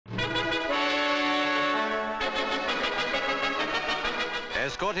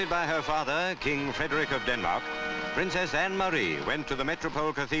Escorted by her father, King Frederick of Denmark, Princess Anne Marie went to the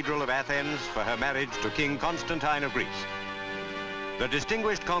Metropole Cathedral of Athens for her marriage to King Constantine of Greece. The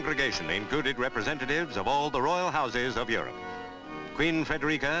distinguished congregation included representatives of all the royal houses of Europe. Queen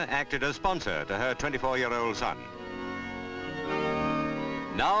Frederika acted as sponsor to her 24-year-old son.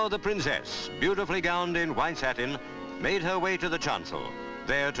 Now the princess, beautifully gowned in white satin, made her way to the chancel,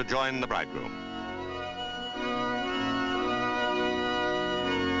 there to join the bridegroom.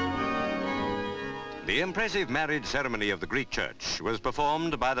 The impressive marriage ceremony of the Greek Church was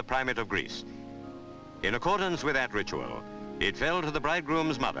performed by the Primate of Greece. In accordance with that ritual, it fell to the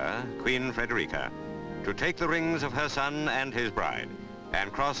bridegroom's mother, Queen Frederika, to take the rings of her son and his bride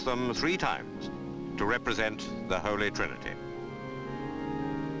and cross them 3 times to represent the Holy Trinity.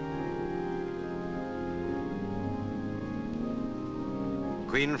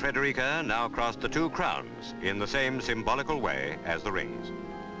 Queen Frederika now crossed the 2 crowns in the same symbolical way as the rings.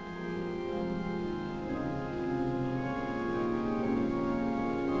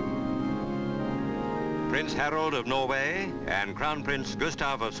 Prince Harald of Norway and Crown Prince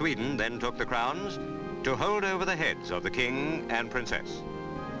Gustav of Sweden then took the crowns to hold over the heads of the king and princess.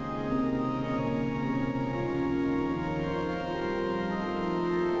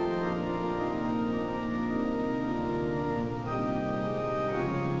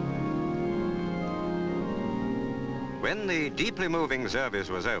 When the deeply moving service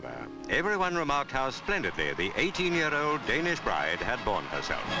was over, everyone remarked how splendidly the 18-year-old Danish bride had borne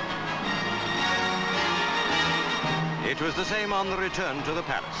herself. It was the same on the return to the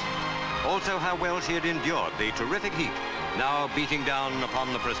palace. Also how well she had endured the terrific heat now beating down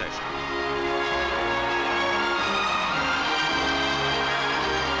upon the procession.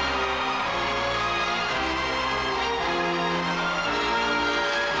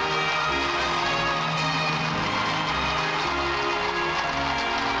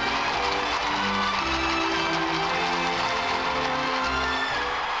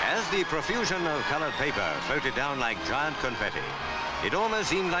 The profusion of colored paper floated down like giant confetti. It almost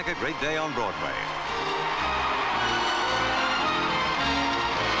seemed like a great day on Broadway.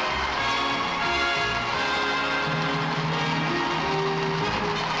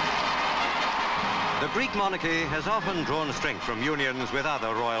 The Greek monarchy has often drawn strength from unions with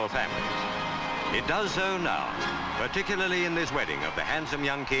other royal families. It does so now, particularly in this wedding of the handsome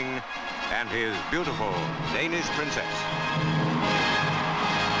young king and his beautiful Danish princess.